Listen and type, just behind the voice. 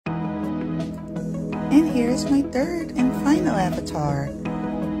And here's my third and final avatar.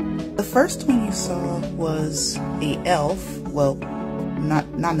 The first one you saw was a elf. Well,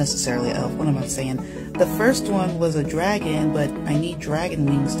 not necessarily an elf. What am I saying? The first one was a dragon, but I need dragon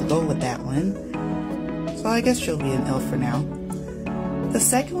wings to go with that one. So I guess she'll be an elf for now. The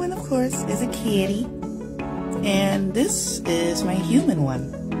second one, of course, is a kitty. And this is my human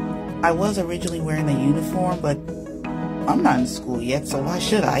one. I was originally wearing a uniform, but I'm not in school yet, so why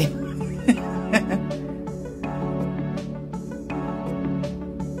should I?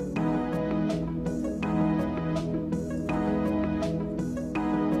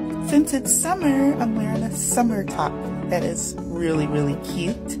 Since it's summer, I'm wearing a summer top that is really, really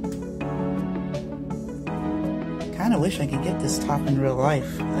cute. Kinda wish I could get this top in real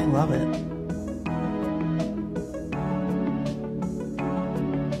life. I love it.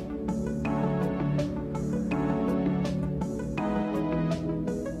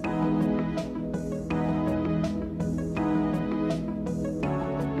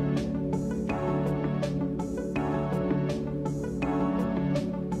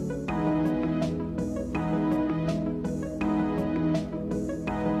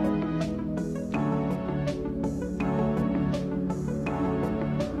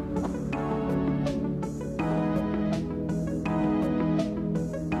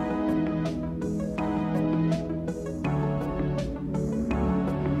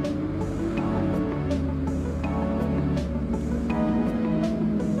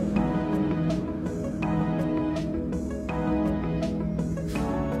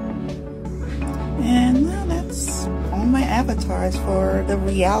 And well, that's all my avatars for the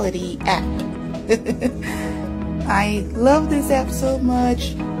Reality app. I love this app so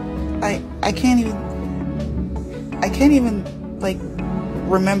much. I can't even like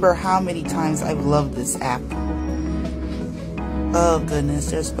remember how many times I've loved this app. Oh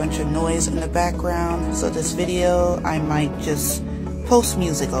goodness, there's a bunch of noise in the background, so this video I might just post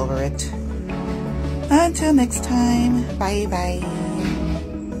music over it. Until next time, bye bye.